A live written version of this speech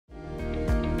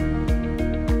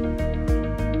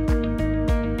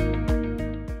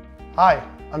Hi,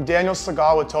 I'm Daniel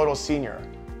Segal with Total Senior.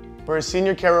 We're a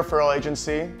senior care referral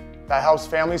agency that helps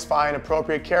families find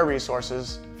appropriate care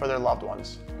resources for their loved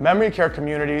ones. Memory care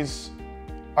communities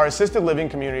are assisted living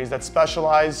communities that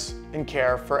specialize in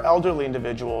care for elderly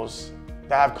individuals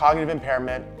that have cognitive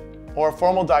impairment or a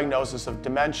formal diagnosis of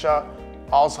dementia,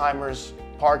 Alzheimer's,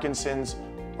 Parkinson's,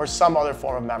 or some other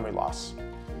form of memory loss.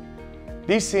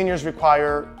 These seniors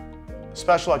require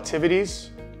special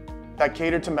activities that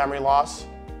cater to memory loss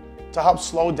to help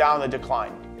slow down the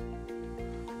decline.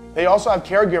 They also have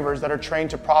caregivers that are trained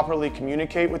to properly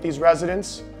communicate with these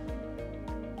residents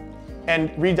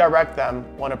and redirect them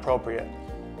when appropriate.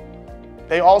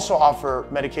 They also offer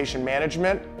medication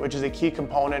management, which is a key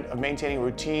component of maintaining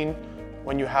routine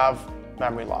when you have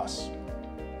memory loss.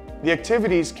 The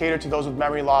activities cater to those with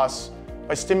memory loss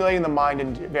by stimulating the mind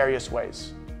in various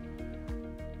ways.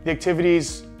 The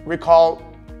activities recall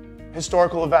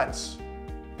historical events.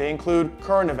 They include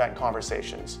current event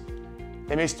conversations.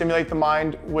 They may stimulate the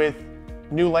mind with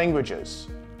new languages,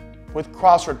 with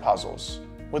crossword puzzles,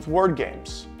 with word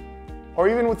games, or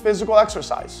even with physical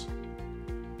exercise.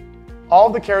 All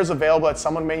of the care is available that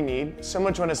someone may need,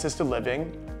 similar to an assisted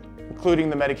living,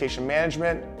 including the medication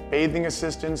management, bathing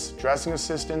assistance, dressing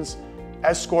assistance,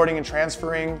 escorting and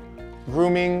transferring,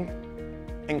 grooming,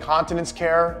 incontinence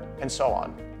care, and so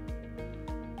on.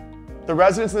 The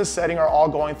residents in this setting are all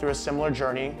going through a similar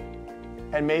journey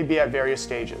and may be at various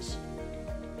stages,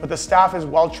 but the staff is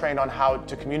well trained on how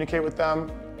to communicate with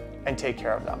them and take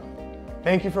care of them.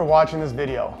 Thank you for watching this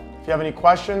video. If you have any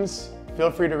questions, feel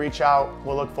free to reach out.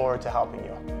 We'll look forward to helping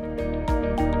you.